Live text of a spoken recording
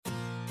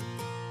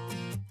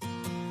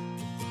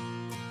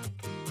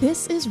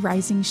This is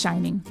Rising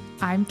Shining.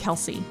 I'm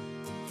Kelsey.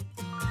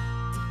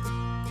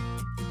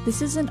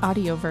 This is an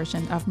audio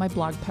version of my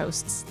blog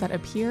posts that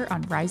appear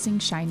on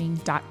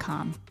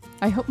risingshining.com.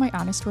 I hope my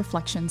honest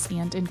reflections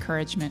and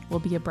encouragement will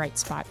be a bright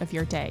spot of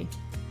your day.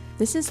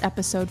 This is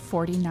episode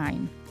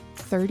 49,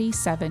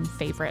 37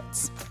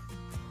 Favorites.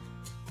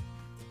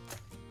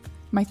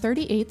 My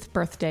 38th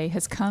birthday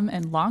has come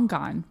and long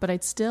gone, but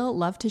I'd still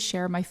love to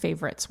share my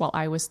favorites while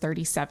I was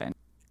 37.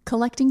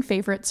 Collecting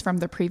favorites from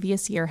the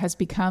previous year has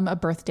become a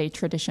birthday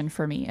tradition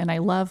for me, and I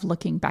love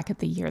looking back at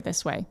the year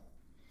this way.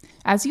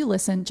 As you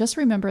listen, just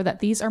remember that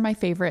these are my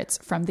favorites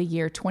from the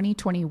year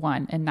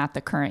 2021 and not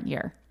the current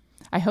year.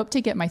 I hope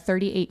to get my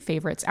 38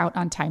 favorites out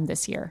on time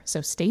this year,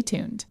 so stay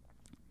tuned.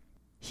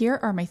 Here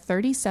are my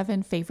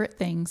 37 favorite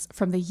things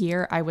from the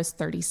year I was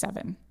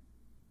 37.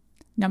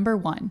 Number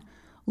 1.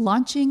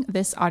 Launching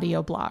this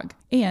audio blog.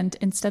 And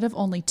instead of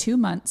only 2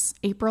 months,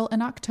 April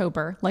and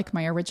October, like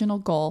my original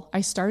goal,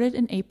 I started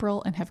in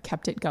April and have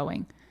kept it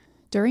going.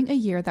 During a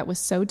year that was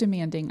so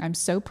demanding, I'm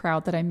so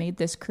proud that I made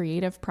this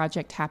creative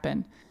project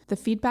happen. The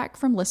feedback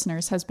from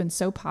listeners has been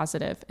so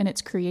positive, and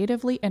it's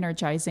creatively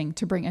energizing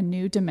to bring a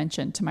new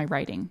dimension to my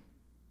writing.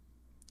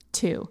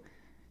 2.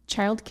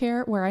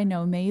 Childcare, where I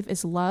know Maeve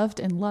is loved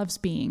and loves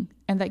being,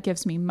 and that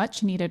gives me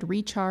much needed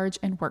recharge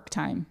and work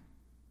time.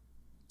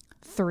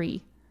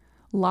 3.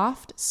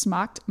 Loft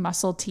Smocked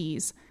Muscle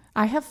Tees.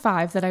 I have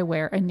 5 that I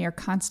wear in near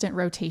constant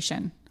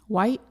rotation: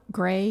 white,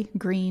 gray,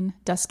 green,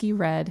 dusky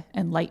red,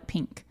 and light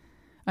pink.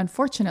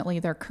 Unfortunately,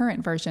 their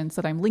current versions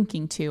that I'm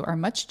linking to are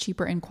much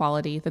cheaper in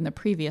quality than the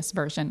previous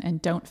version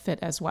and don't fit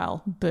as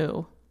well.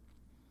 Boo.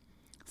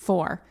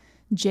 4.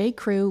 J.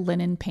 Crew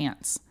Linen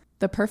Pants.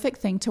 The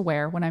perfect thing to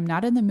wear when I'm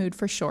not in the mood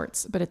for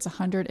shorts, but it's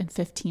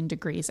 115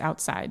 degrees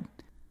outside.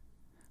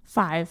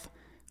 5.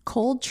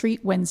 Cold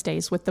Treat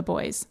Wednesdays with the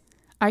boys.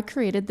 I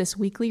created this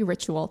weekly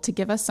ritual to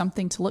give us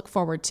something to look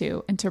forward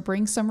to and to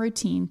bring some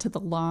routine to the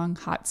long,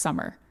 hot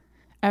summer.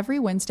 Every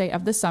Wednesday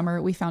of the summer,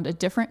 we found a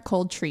different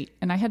cold treat,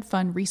 and I had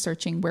fun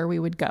researching where we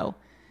would go.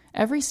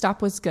 Every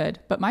stop was good,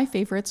 but my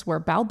favorites were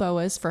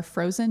Balboa's for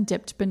frozen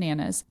dipped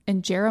bananas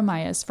and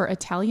Jeremiah's for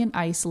Italian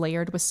ice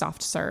layered with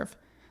soft serve.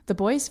 The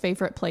boys'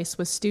 favorite place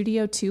was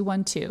Studio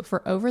 212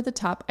 for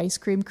over-the-top ice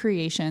cream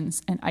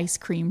creations and ice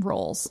cream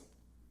rolls.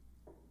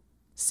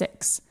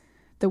 6.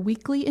 The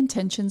weekly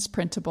intentions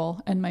printable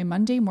and my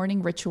Monday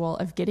morning ritual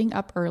of getting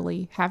up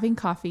early, having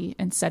coffee,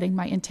 and setting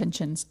my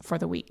intentions for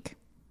the week.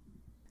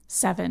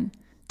 7.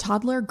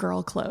 Toddler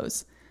girl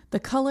clothes. The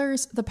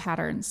colors, the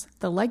patterns,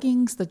 the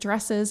leggings, the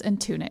dresses, and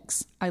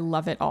tunics. I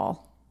love it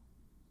all.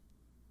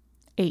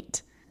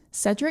 8.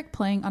 Cedric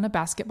playing on a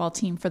basketball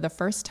team for the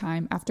first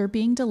time after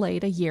being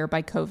delayed a year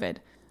by COVID.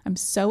 I'm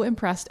so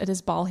impressed at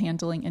his ball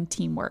handling and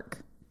teamwork.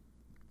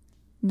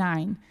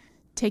 9.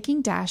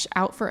 Taking Dash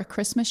out for a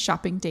Christmas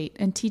shopping date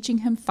and teaching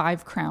him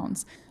 5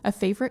 Crowns, a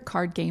favorite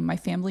card game my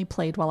family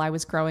played while I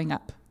was growing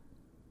up.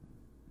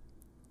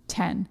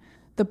 10.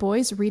 The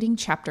boys reading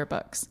chapter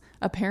books,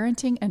 a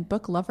parenting and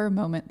book lover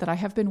moment that I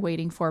have been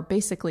waiting for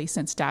basically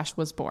since Dash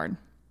was born.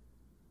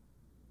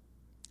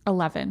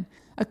 11.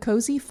 A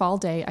cozy fall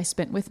day I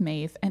spent with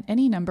Maeve and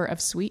any number of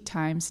sweet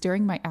times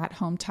during my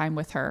at-home time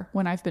with her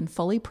when I've been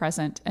fully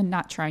present and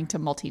not trying to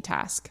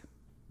multitask.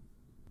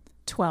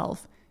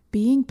 12.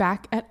 Being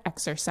back at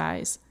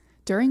exercise.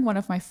 During one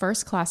of my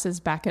first classes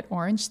back at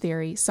Orange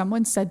Theory,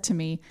 someone said to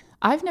me,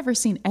 "I've never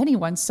seen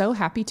anyone so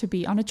happy to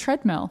be on a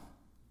treadmill."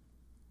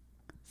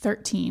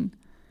 13.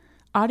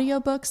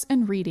 Audiobooks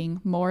and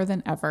reading more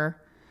than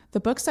ever. The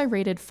books I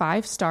rated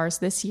 5 stars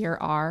this year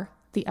are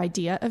The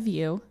Idea of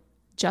You,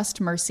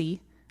 Just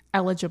Mercy,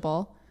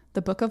 Eligible,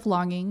 The Book of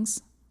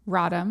Longings,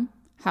 Rodham,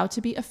 How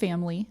to Be a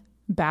Family,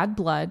 Bad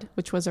Blood,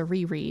 which was a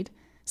reread,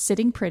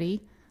 Sitting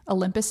Pretty,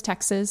 Olympus,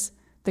 Texas,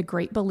 The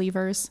Great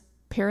Believers,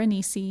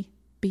 Piranesi,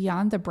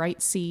 Beyond the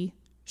Bright Sea,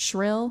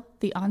 Shrill,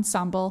 The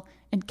Ensemble,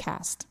 and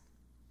Cast.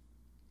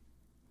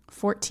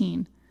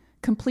 14.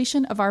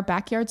 Completion of our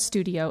backyard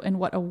studio and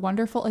what a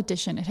wonderful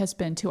addition it has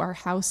been to our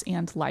house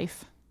and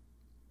life.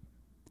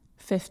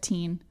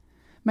 15.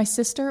 My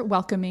sister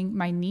welcoming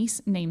my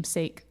niece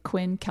namesake,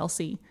 Quinn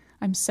Kelsey.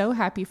 I'm so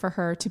happy for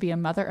her to be a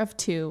mother of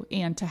 2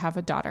 and to have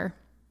a daughter.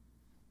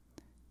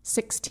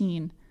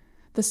 16.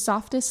 The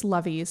softest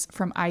loveys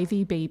from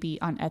Ivy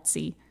Baby on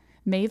Etsy.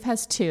 Maeve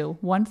has 2,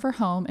 one for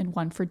home and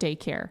one for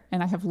daycare,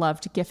 and I have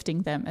loved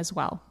gifting them as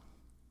well.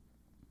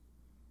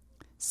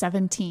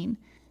 17.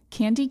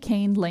 Candy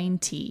Cane Lane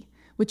Tea,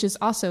 which is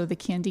also the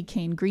Candy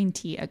Cane Green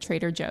Tea at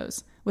Trader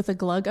Joe's, with a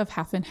glug of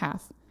half and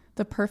half.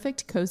 The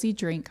perfect cozy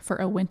drink for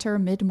a winter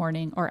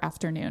mid-morning or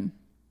afternoon.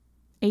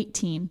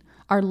 18.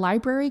 Our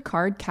library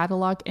card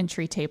catalog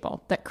entry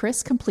table that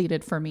Chris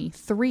completed for me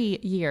 3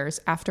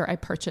 years after I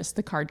purchased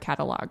the card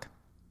catalog.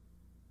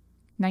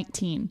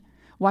 19.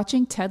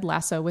 Watching Ted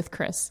Lasso with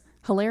Chris.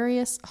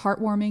 Hilarious,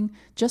 heartwarming,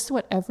 just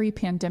what every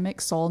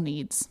pandemic soul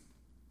needs.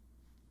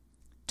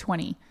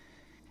 20.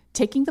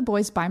 Taking the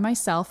boys by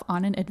myself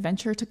on an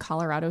adventure to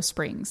Colorado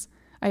Springs.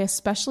 I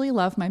especially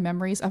love my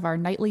memories of our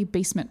nightly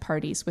basement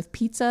parties with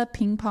pizza,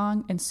 ping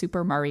pong, and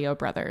Super Mario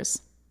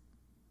Brothers.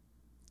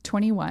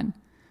 21.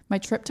 My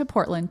trip to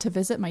Portland to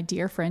visit my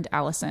dear friend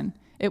Allison.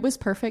 It was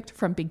perfect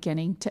from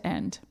beginning to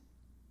end.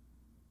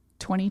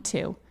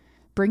 22.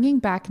 Bringing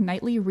back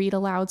nightly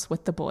read-alouds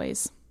with the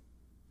boys.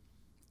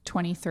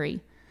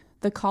 23.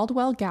 The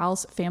Caldwell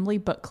Gals Family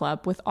Book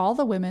Club with all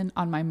the women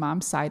on my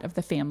mom's side of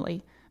the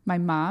family. My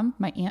mom,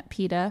 my Aunt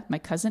Peta, my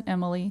cousin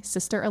Emily,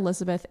 Sister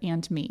Elizabeth,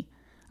 and me.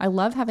 I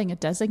love having a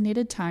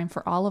designated time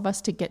for all of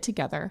us to get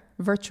together,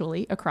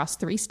 virtually across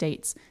 3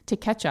 states, to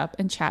catch up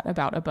and chat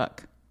about a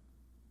book.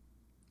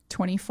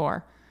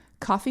 24.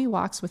 Coffee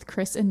walks with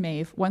Chris and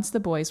Maeve once the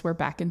boys were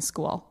back in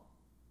school.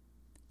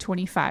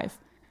 25.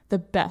 The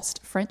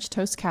best French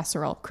toast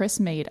casserole Chris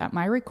made at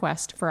my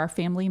request for our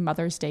family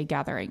Mother's Day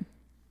gathering.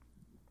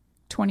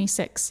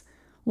 26.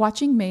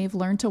 Watching Maeve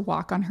learn to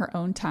walk on her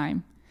own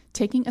time,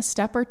 taking a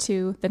step or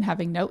two, then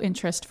having no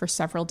interest for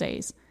several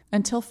days,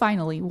 until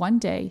finally one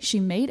day she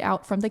made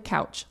out from the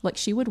couch like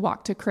she would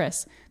walk to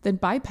Chris, then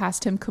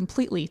bypassed him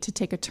completely to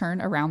take a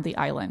turn around the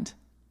island.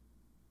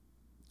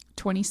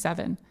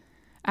 27.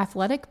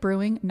 Athletic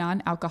Brewing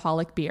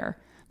non-alcoholic beer,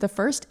 the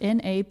first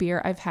NA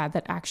beer I've had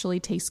that actually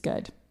tastes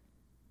good.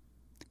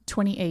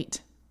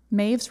 28.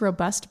 Maeve's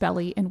robust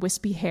belly and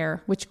wispy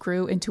hair, which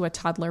grew into a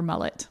toddler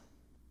mullet.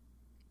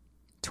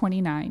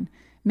 29.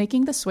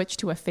 Making the switch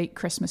to a fake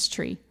Christmas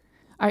tree.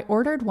 I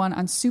ordered one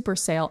on super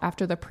sale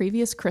after the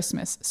previous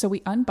Christmas, so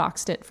we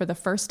unboxed it for the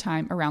first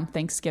time around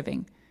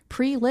Thanksgiving.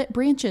 Pre-lit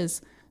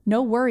branches.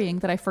 No worrying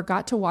that I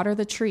forgot to water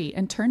the tree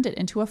and turned it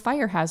into a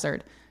fire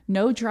hazard.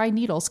 No dry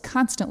needles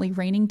constantly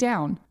raining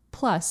down.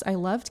 Plus, I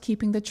loved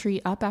keeping the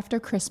tree up after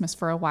Christmas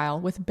for a while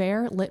with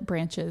bare lit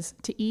branches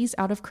to ease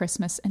out of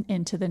Christmas and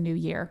into the new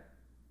year.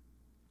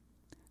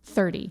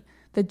 30.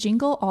 The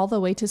Jingle All the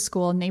Way to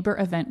School neighbor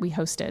event we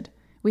hosted.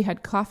 We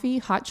had coffee,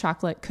 hot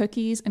chocolate,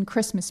 cookies, and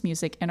Christmas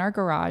music in our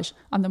garage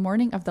on the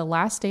morning of the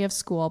last day of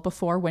school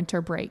before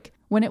winter break.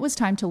 When it was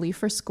time to leave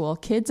for school,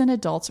 kids and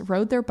adults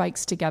rode their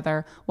bikes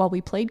together while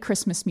we played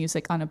Christmas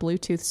music on a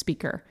Bluetooth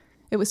speaker.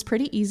 It was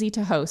pretty easy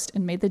to host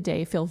and made the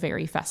day feel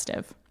very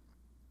festive.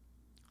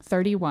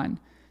 31.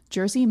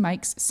 Jersey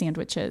Mike's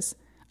Sandwiches.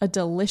 A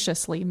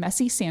deliciously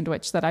messy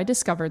sandwich that I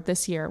discovered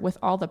this year with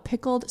all the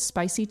pickled,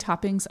 spicy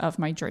toppings of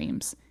my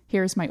dreams.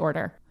 Here's my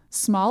order.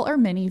 Small or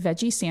mini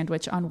veggie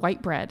sandwich on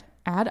white bread.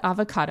 Add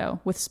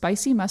avocado with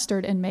spicy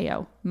mustard and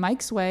mayo.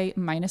 Mike's Way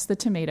minus the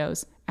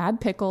tomatoes.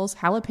 Add pickles,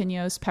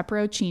 jalapenos,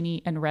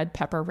 pepperoncini, and red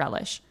pepper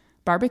relish.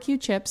 Barbecue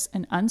chips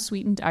and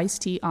unsweetened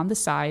iced tea on the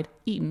side,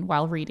 eaten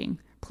while reading.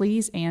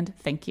 Please and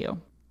thank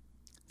you.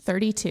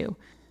 32.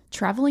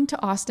 Traveling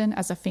to Austin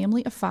as a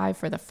family of 5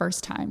 for the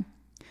first time.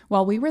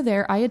 While we were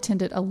there, I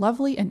attended a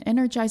lovely and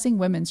energizing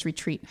women's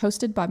retreat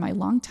hosted by my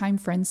longtime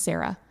friend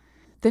Sarah.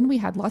 Then we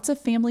had lots of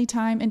family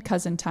time and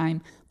cousin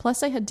time,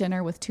 plus I had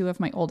dinner with 2 of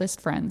my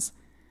oldest friends.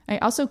 I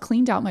also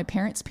cleaned out my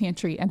parents'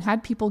 pantry and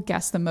had people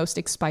guess the most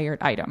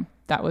expired item.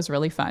 That was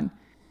really fun.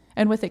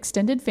 And with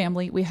extended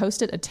family, we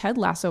hosted a Ted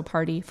Lasso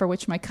party for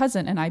which my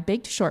cousin and I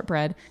baked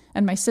shortbread,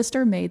 and my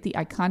sister made the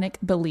iconic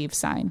Believe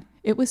sign.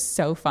 It was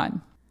so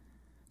fun.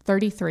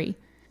 33.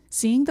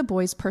 Seeing the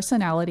boys'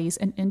 personalities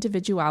and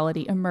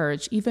individuality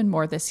emerge even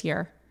more this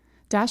year.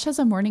 Dash has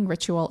a morning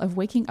ritual of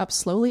waking up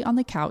slowly on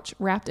the couch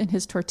wrapped in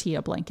his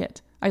tortilla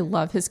blanket. I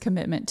love his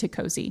commitment to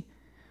cozy.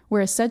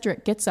 Whereas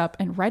Cedric gets up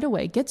and right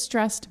away gets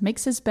dressed,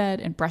 makes his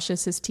bed, and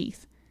brushes his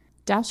teeth.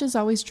 Dash is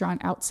always drawn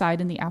outside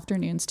in the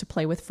afternoons to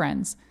play with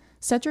friends.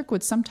 Cedric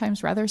would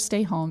sometimes rather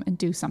stay home and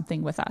do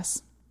something with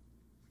us.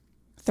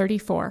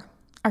 34.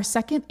 Our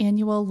second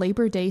annual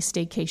Labor Day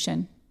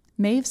staycation.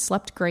 Maeve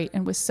slept great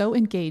and was so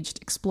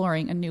engaged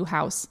exploring a new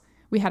house.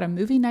 We had a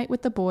movie night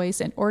with the boys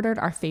and ordered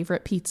our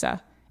favorite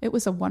pizza. It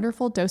was a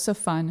wonderful dose of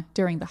fun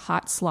during the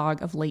hot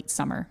slog of late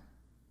summer.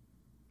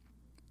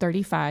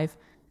 35.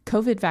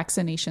 COVID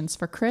vaccinations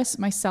for Chris,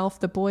 myself,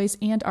 the boys,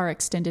 and our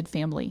extended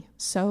family.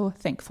 So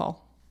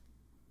thankful.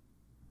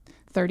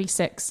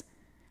 36.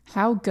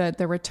 How good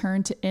the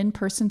return to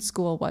in-person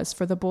school was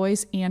for the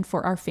boys and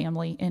for our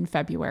family in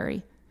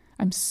February.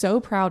 I'm so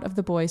proud of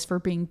the boys for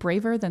being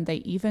braver than they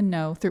even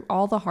know through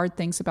all the hard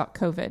things about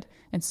COVID,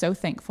 and so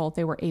thankful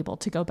they were able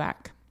to go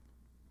back.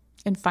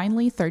 And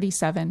finally,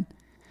 37.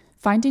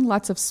 Finding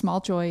lots of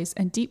small joys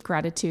and deep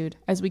gratitude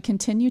as we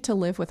continue to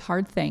live with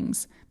hard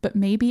things, but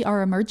maybe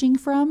are emerging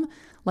from,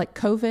 like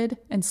COVID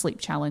and sleep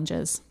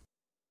challenges.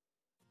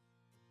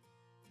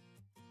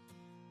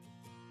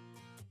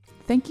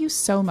 Thank you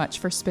so much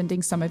for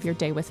spending some of your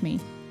day with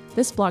me.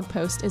 This blog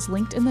post is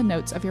linked in the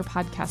notes of your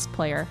podcast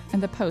player,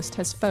 and the post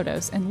has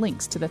photos and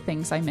links to the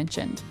things I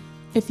mentioned.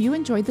 If you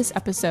enjoyed this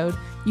episode,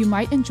 you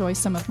might enjoy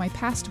some of my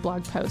past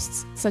blog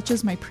posts, such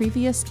as my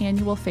previous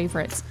annual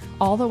favorites,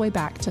 all the way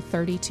back to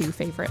 32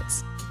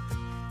 favorites.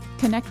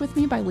 Connect with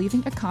me by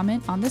leaving a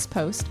comment on this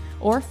post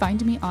or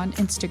find me on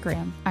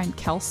Instagram. I'm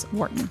Kels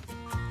Wharton.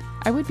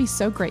 I would be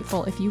so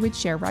grateful if you would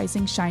share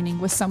Rising Shining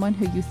with someone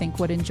who you think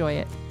would enjoy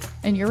it,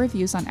 and your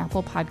reviews on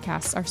Apple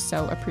Podcasts are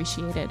so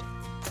appreciated.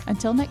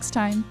 Until next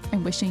time,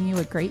 I'm wishing you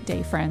a great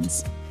day,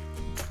 friends.